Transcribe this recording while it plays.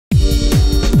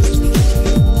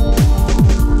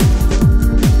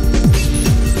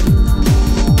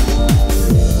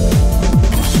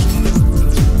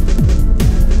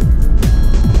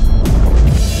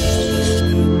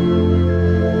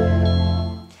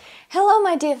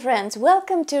my dear friends,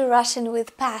 welcome to Russian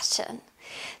with Passion.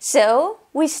 So,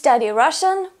 we study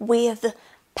Russian with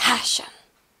passion.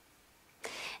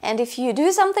 And if you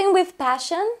do something with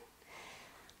passion,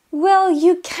 well,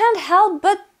 you can't help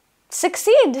but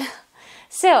succeed.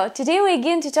 So, today we're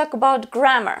going to talk about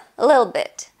grammar a little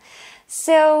bit.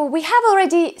 So, we have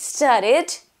already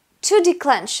studied 2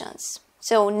 declensions.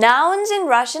 So, nouns in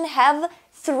Russian have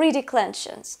 3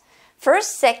 declensions.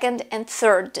 First, second, and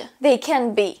third. They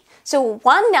can be. So,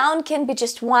 one noun can be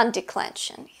just one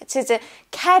declension. It's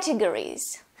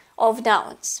categories of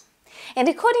nouns. And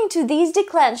according to these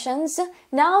declensions,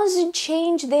 nouns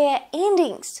change their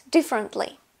endings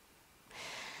differently.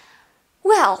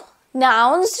 Well,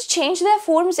 nouns change their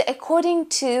forms according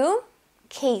to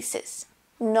cases: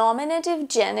 nominative,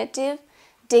 genitive,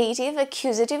 dative,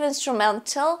 accusative,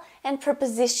 instrumental, and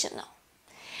prepositional.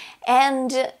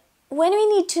 And when we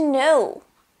need to know,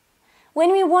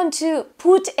 when we want to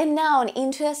put a noun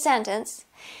into a sentence,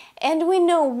 and we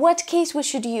know what case we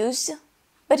should use,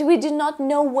 but we do not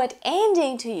know what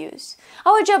ending to use,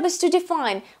 our job is to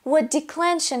define what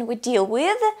declension we deal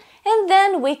with, and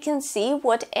then we can see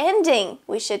what ending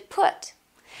we should put.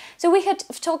 So we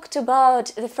have talked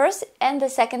about the first and the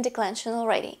second declension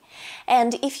already.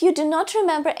 And if you do not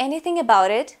remember anything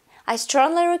about it, I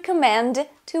strongly recommend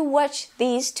to watch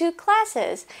these 2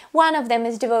 classes. One of them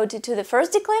is devoted to the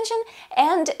first declension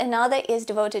and another is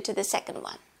devoted to the second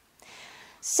one.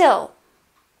 So,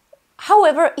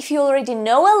 however, if you already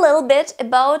know a little bit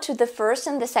about the first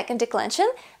and the second declension,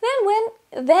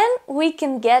 then we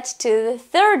can get to the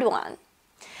third one.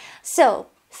 So,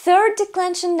 third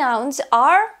declension nouns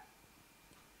are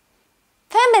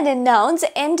feminine nouns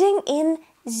ending in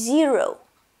 0.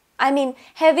 I mean,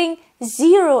 having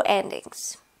 0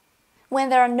 endings, when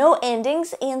there are no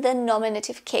endings in the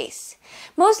nominative case.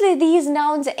 Mostly these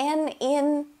nouns end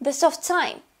in the soft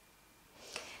sign.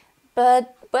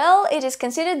 But, well, it is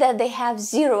considered that they have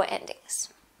 0 endings.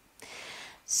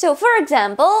 So, for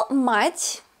example,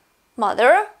 мать,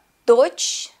 mother,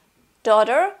 дочь,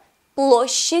 daughter,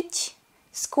 площадь,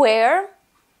 square,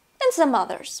 and some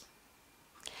others.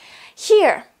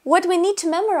 Here, what we need to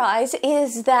memorize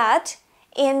is that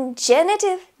in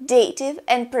genitive, dative,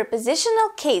 and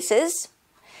prepositional cases,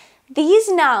 these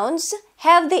nouns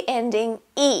have the ending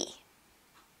 «и».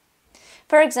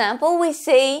 For example, we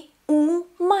say «у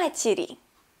матери»,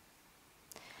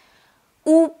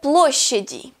 «у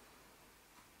площади»,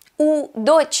 «у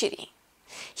дочери».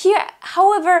 Here,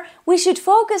 however, we should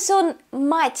focus on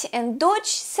 «мать» and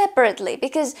 «дочь» separately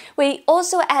because we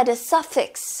also add a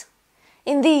suffix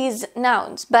in these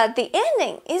nouns, but the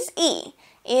ending is «и»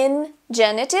 in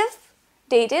genitive,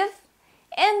 dative,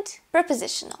 and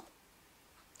prepositional.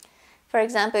 For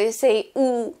example, you say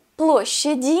 «у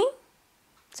площади»,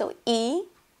 so «и».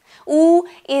 «У»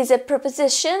 is a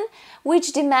preposition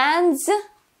which demands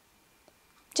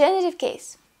genitive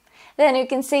case. Then you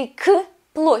can say «к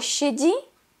площади».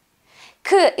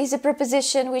 «К» is a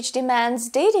preposition which demands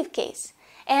dative case.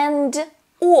 And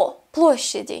 «о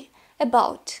площади»,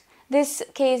 about. This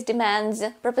case demands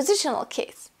prepositional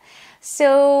case.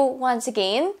 So, once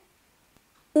again,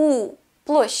 у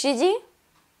площади,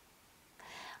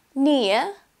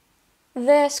 near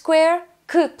the square,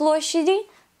 к площади,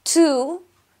 to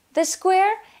the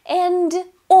square, and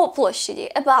о площади,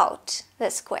 about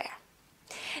the square.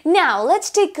 Now,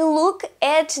 let's take a look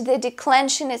at the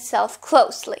declension itself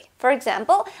closely. For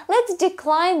example, let's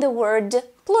decline the word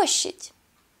площадь.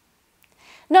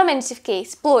 Nominative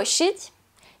case площадь,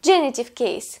 genitive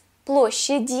case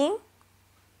площади,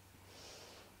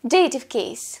 dative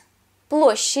case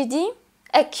площади,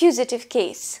 accusative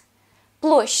case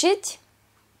площадь,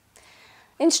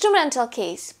 instrumental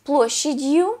case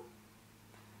площадью,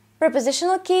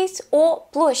 prepositional case о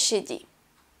площади.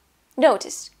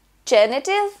 Notice,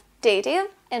 genitive, dative,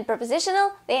 and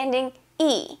prepositional, the ending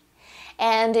 «и».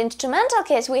 And instrumental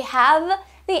case, we have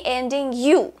the ending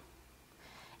 «ю».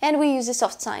 And we use a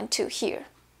soft sign too here.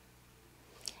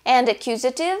 And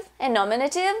accusative and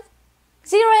nominative,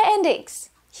 0 endings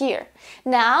here.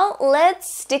 Now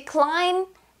let's decline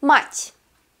мать.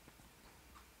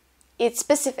 It's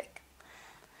specific.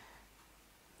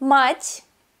 Мать,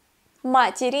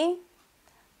 матери,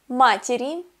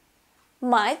 матери,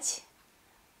 мать,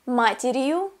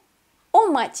 матерью, о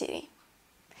матери.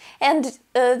 And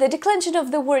the declension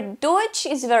of the word дочь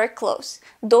is very close.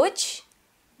 Дочь,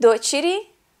 дочери,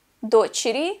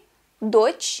 дочери,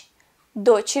 дочь,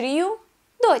 дочерью,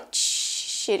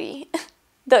 дочери.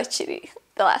 Дочери.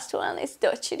 The last one is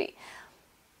дочери.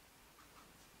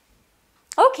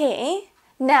 Okay,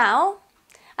 now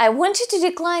I want you to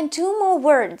decline 2 more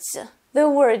words. The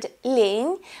word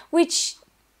лень, which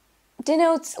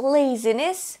denotes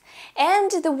laziness,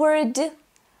 and the word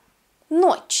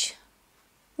ночь,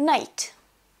 night.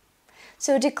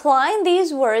 So decline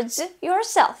these words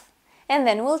yourself, and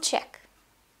then we'll check.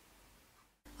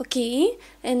 Okay,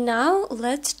 and now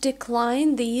let's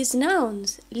decline these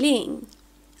nouns. Лень,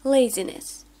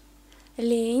 laziness.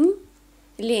 Лень,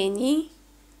 лени,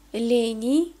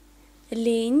 лени,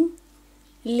 лень,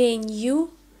 ленью,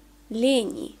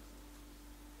 лени.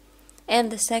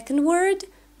 And the second word,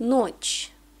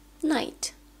 ночь,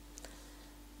 night.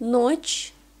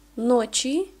 Ночь,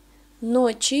 ночи,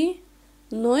 ночи,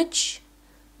 ночь,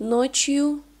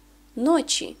 ночью,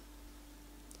 ночи.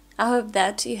 I hope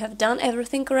that you have done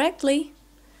everything correctly.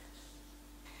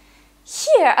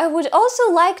 Here, I would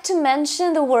also like to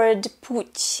mention the word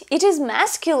путь. It is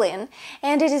masculine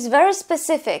and it is very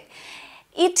specific.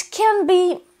 It can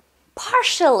be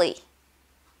partially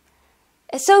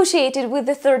associated with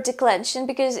the third declension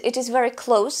because it is very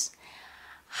close.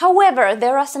 However,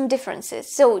 there are some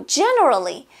differences. So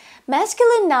generally,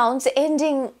 masculine nouns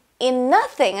ending in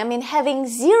nothing, having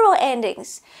zero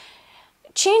endings,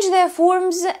 change their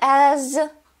forms as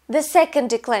the second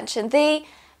declension. They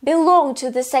belong to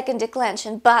the second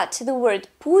declension, but the word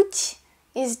путь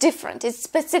is different, it's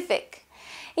specific.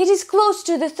 It is close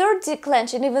to the third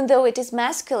declension, even though it is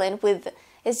masculine with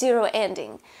a zero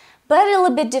ending, but a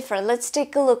little bit different. Let's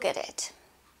take a look at it.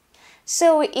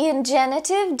 So in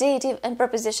genitive, dative, and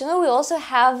prepositional, we also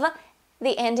have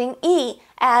the ending e,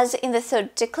 as in the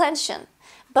third declension.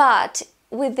 But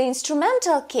with the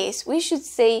instrumental case, we should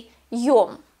say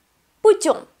йом,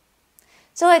 путем.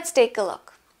 So let's take a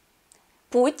look.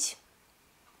 Путь,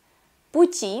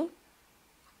 пути,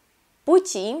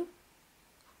 пути,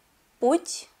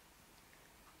 путь,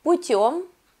 путем,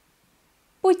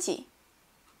 пути.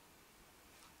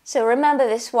 So remember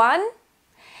this one.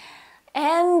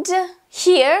 And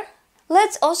here,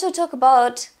 let's also talk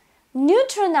about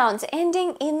neutral nouns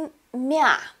ending in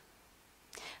мя.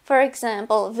 For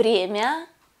example, время,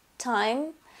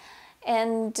 time,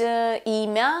 and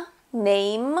имя,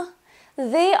 name.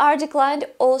 They are declined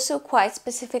also quite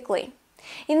specifically.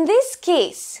 In this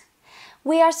case,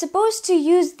 we are supposed to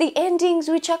use the endings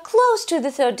which are close to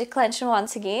the third declension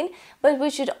once again, but we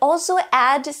should also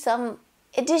add some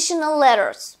additional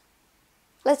letters.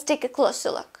 Let's take a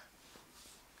closer look.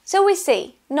 So we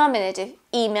say nominative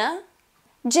имя,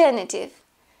 genitive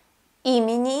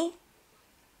имени,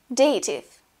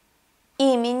 dative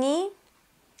имени,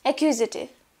 accusative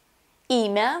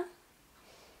имя,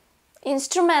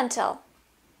 instrumental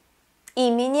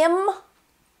именем,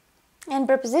 and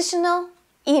prepositional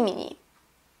имени.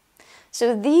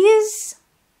 So these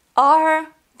are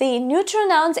the neutral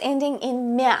nouns ending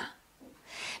in мя.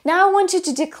 Now I want you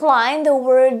to decline the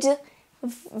word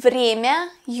время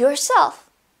yourself.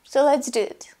 So let's do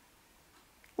it.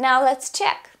 Now let's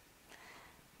check.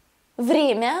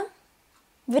 Время,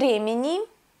 времени,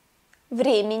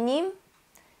 времени,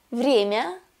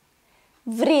 время,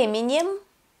 временем,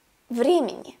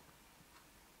 времени.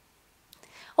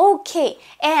 Okay,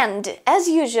 and as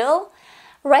usual,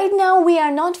 right now we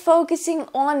are not focusing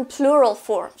on plural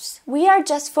forms. We are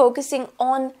just focusing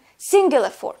on singular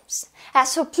forms.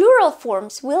 As for plural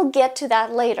forms, we'll get to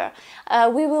that later.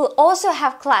 We will also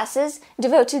have classes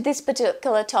devoted to this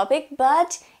particular topic,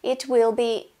 but it will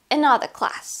be another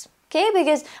class, okay?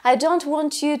 Because I don't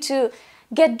want you to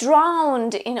get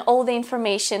drowned in all the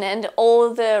information and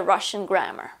all the Russian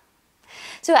grammar.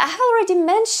 So I have already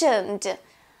mentioned,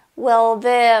 well,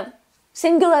 the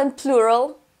singular and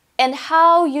plural and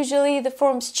how usually the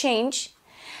forms change.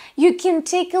 You can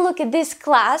take a look at this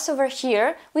class over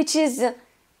here, which is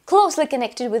closely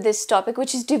connected with this topic,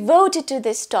 which is devoted to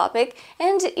this topic,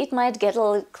 and it might get a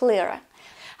little clearer.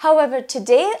 However,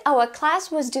 today our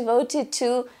class was devoted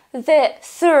to the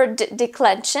third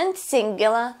declension,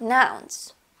 singular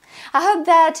nouns. I hope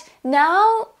that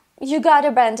now you got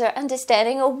a better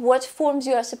understanding of what forms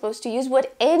you are supposed to use,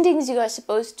 what endings you are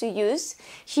supposed to use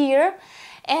here,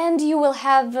 and you will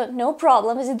have no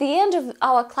problems. At the end of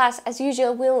our class, as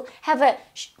usual, we'll have a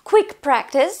quick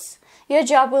practice. Your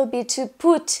job will be to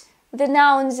put the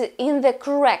nouns in the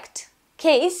correct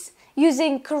case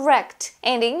using correct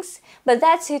endings. But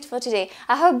that's it for today.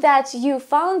 I hope that you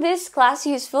found this class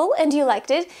useful and you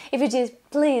liked it. If you did,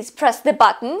 please press the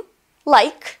button,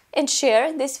 like, and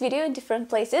share this video in different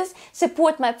places.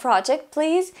 Support my project,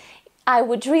 please. I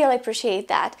would really appreciate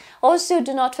that. Also,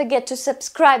 do not forget to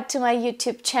subscribe to my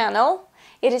YouTube channel.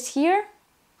 It is here.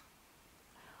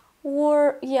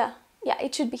 Or, yeah,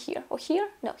 it should be here. Or here?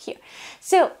 No, here.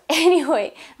 So,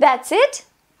 anyway, that's it.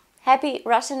 Happy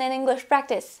Russian and English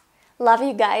practice. Love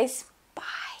you guys. Bye.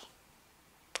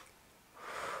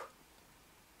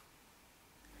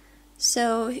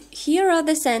 So here are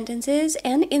the sentences,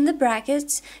 and in the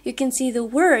brackets you can see the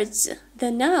words,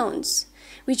 the nouns,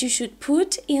 which you should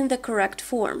put in the correct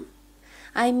form.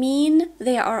 I mean,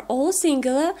 they are all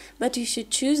singular, but you should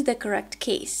choose the correct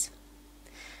case.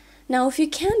 Now, if you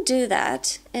can't do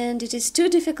that and it is too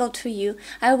difficult for you,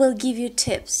 I will give you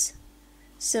tips.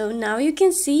 So now you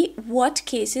can see what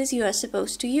cases you are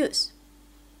supposed to use.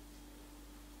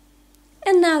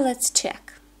 And now let's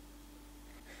check.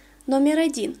 Номер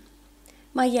 1.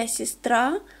 Моя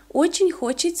сестра очень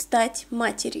хочет стать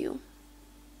матерью.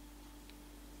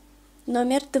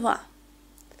 Номер 2.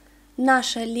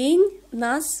 Наша лень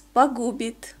нас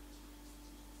погубит.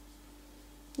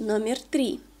 Номер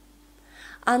 3.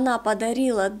 Она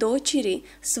подарила дочери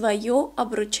свое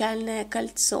обручальное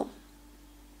кольцо.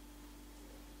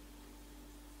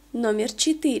 Номер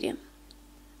 4.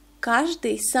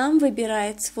 Каждый сам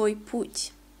выбирает свой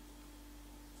путь.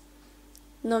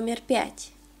 Номер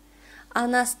 5.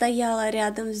 Она стояла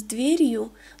рядом с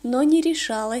дверью, но не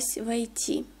решалась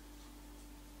войти.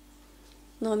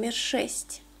 Номер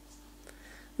 6.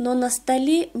 Но на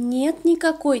столе нет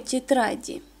никакой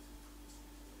тетради.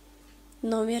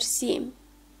 Номер 7.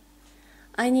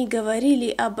 Они говорили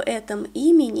об этом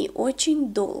имени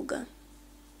очень долго.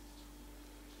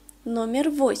 Номер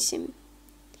 8.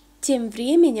 Тем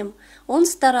временем он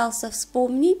старался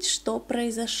вспомнить, что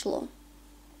произошло.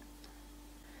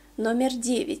 Номер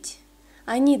 9.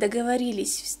 Они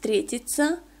договорились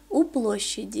встретиться у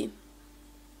площади.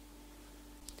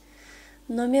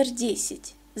 Номер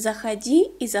 10.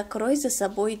 Заходи и закрой за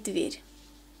собой дверь.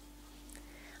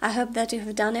 I hope that you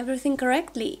have done everything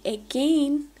correctly.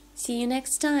 Again, see you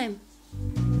next time.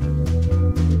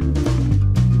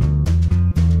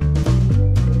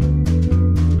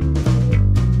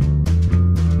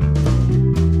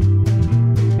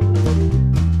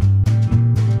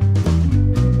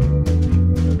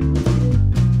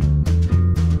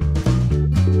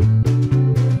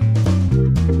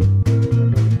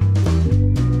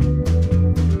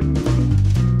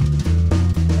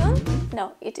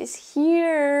 It is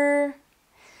here.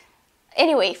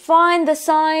 Anyway, find the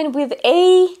sign with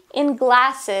A in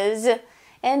glasses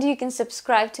and you can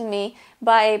subscribe to me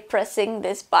by pressing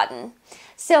this button.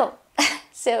 So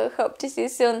hope to see you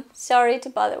soon. Sorry to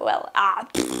bother.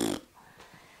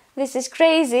 This is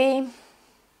crazy.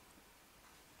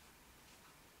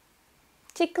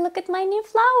 Take a look at my new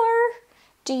flower.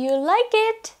 Do you like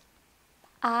it?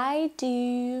 I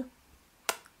do.